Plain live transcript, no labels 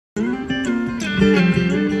Down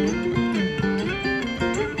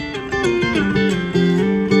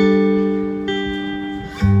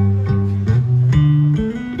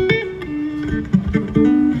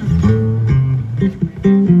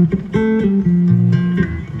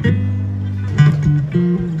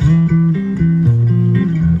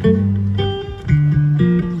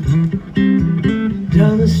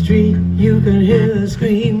the street you can hear her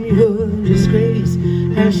scream your disgrace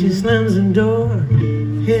as she slams the door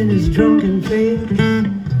in his drunken face.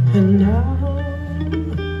 And now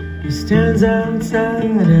he stands outside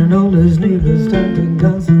and all his neighbors start to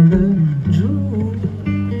gossip and drool.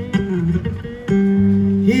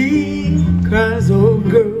 He cries, oh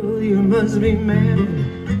girl, you must be mad.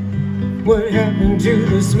 What happened to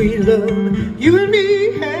the sweet love you and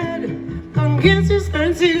me had? Against his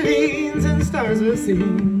hands he leans and starts to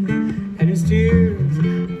sing, and his tears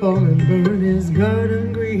fall and burn his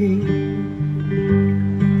garden green.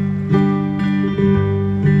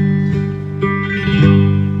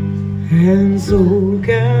 And so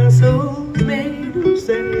castles made of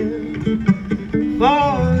sand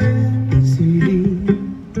fall in the sea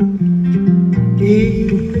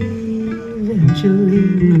eventually.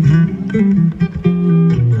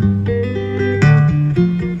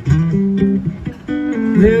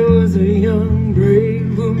 There was a young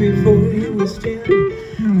brave who before he was 10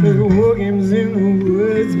 played war games in the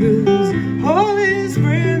woods with all his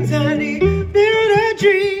friends, and he built a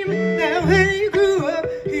dream that when he grew up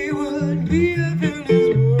he would be a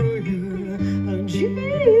fearless warrior, a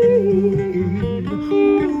Jimi.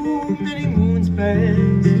 Many moons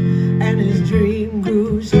passed and his dream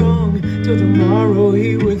grew strong, till tomorrow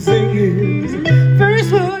he would sing his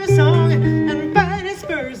first war song and fight his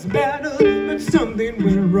first battle. But something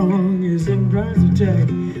went wrong. His surprise attack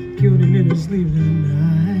killed him in his sleep that night.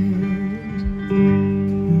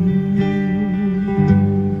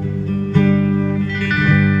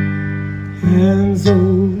 And so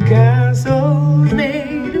castles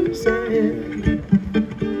made of sand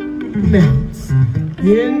melts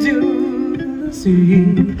into the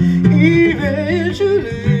sea eventually.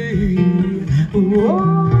 Whoa.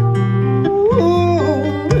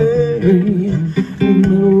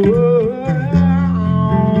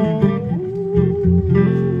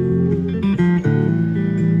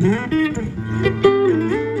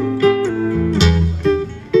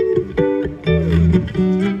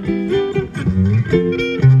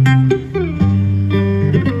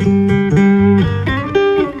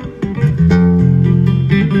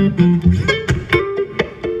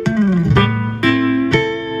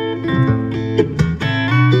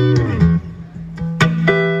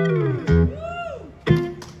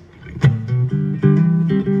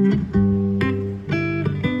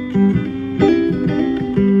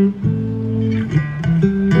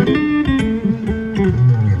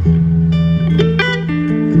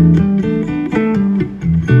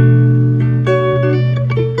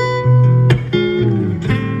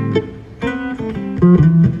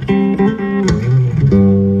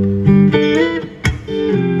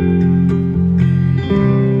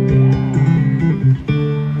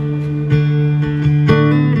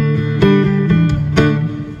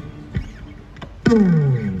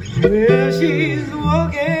 Well, she's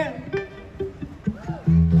walking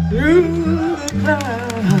through the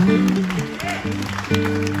clouds,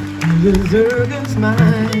 the circus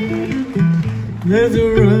mind that's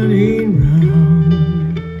running round.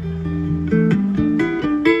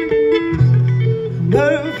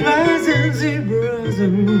 Butterflies and zebras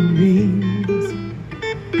and moonbeams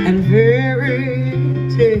and fairy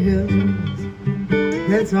tales,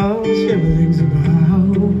 that's all she ever thinks about.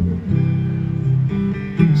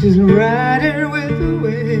 She's riding with the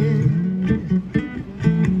wind.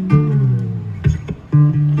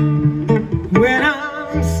 When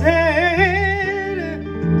I'm sad,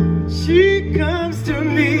 she comes to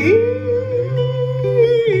me.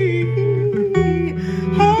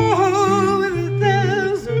 Oh, with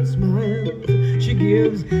 1,000 smiles she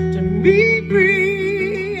gives to me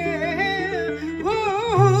free. Yeah.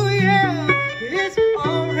 Oh, yeah, it's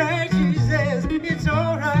alright, she says, it's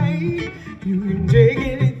alright. You can take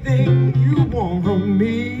anything you want from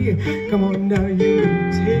me. Come on now, you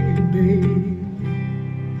can take it, babe.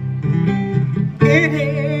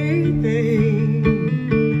 Anything.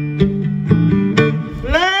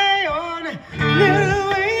 Fly on, little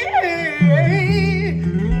wing.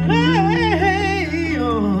 Fly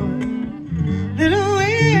on, little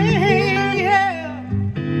wing, yeah.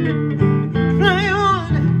 Fly on,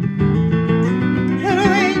 little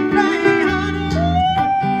wing, fly on.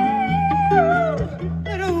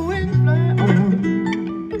 Little wing, fly on.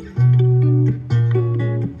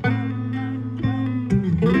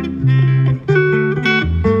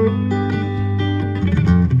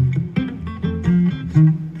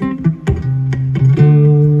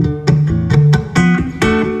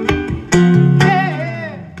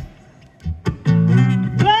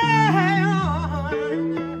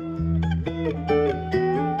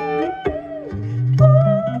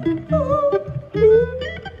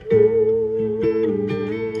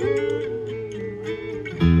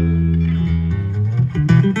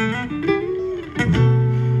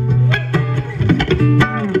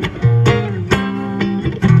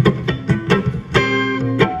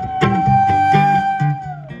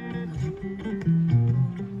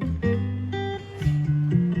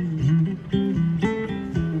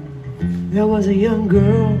 There was a young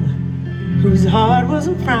girl whose heart was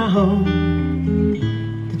a frown.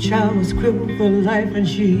 The child was crippled for life and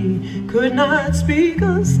she could not speak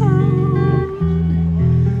a song.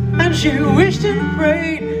 And she wished and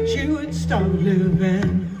prayed she would stop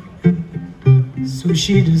living. So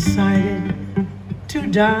she decided to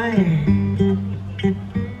die.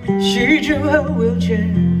 She drew her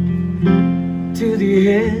wheelchair to the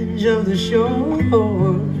edge of the shore.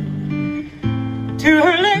 To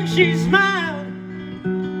her legs she smiled,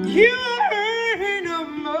 you hurt no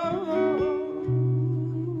more.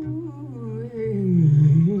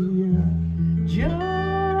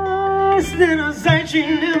 Just then a sight she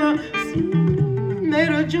never seen made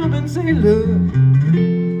her jump and say, look,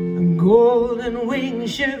 a golden wing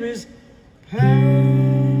shivers passing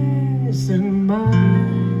my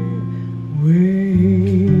way.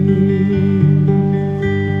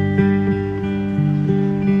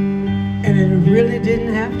 Really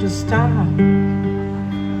didn't have to stop.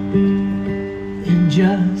 It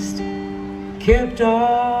just kept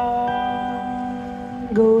on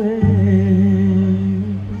going.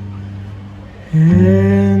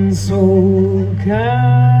 And so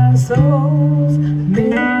castles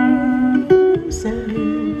missing,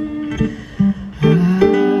 I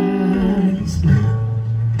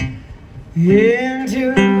slipped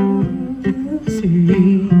into the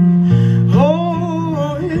sea.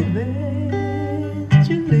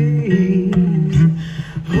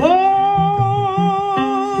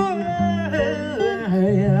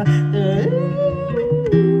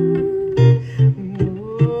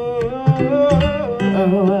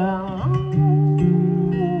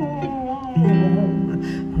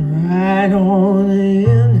 Right on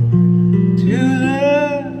into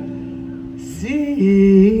the sea.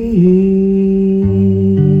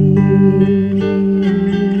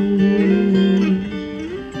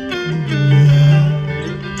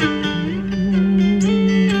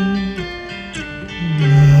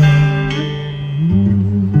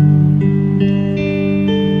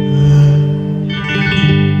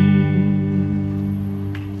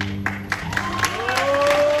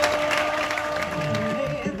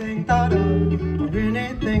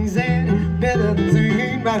 Better than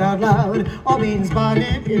singing right out loud or being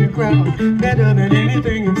spotted in a crowd. Better than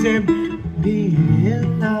anything except being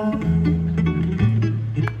in love.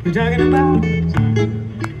 We're talking about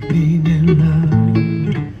being in love.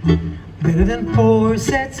 Better than 4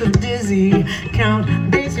 sets of Dizzy, Count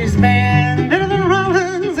Basie's band. Better than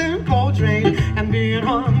Rollins and Coltrane and being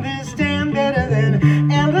on this stand. Better than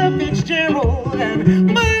Ella Fitzgerald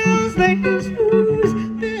and Miles Davis blues.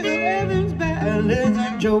 Bill Evans ballads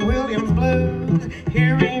and Joe Williams blues.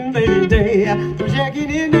 Hearing Lady Day from checking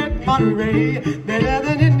in at Monterey. Better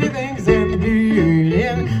than anything except being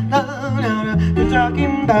in love. Now we're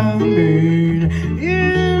talking about being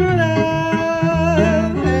in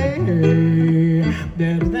love.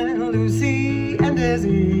 Better than Lucy and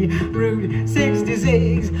Dizzy, Route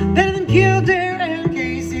 66. Better than Kildare and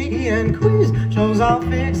Casey and Quiz shows all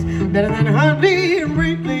fixed. Better than Huntley and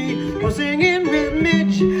Brinkley or singing with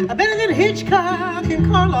Mitch. Better than Hitchcock and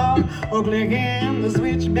Karloff or clicking the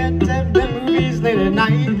switch. Better than movies late at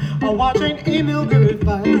night or watching Emil Good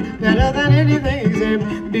fight. Better than anything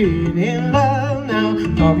except being in love. Now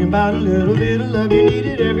talking about a little bit of love you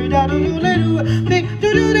needed every day.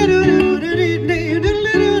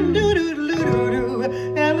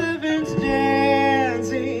 Elephants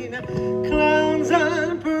dancing, clowns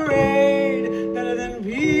on parade. Better than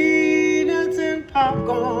peanuts and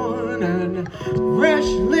popcorn and fresh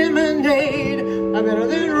lemonade. Better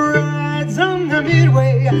than rides on the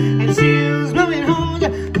Midway and seals blowing horns.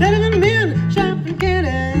 Better than men shopping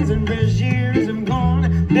cannons and fresh years of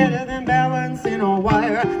corn. Better than balancing a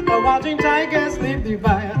wire or watching tigers sleep through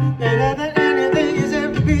fire. Better than anything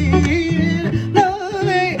except being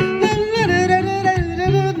lovely.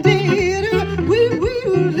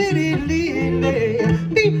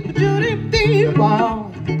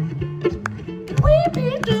 Wow.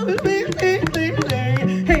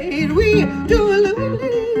 Hey, do a little,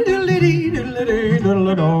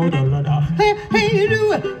 hey, hey,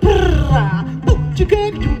 do it.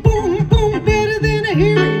 Boom, boom, better than a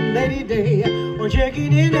hearing lady day, or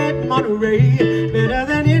checking in at Monterey, better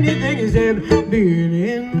than anything is ever being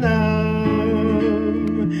in love.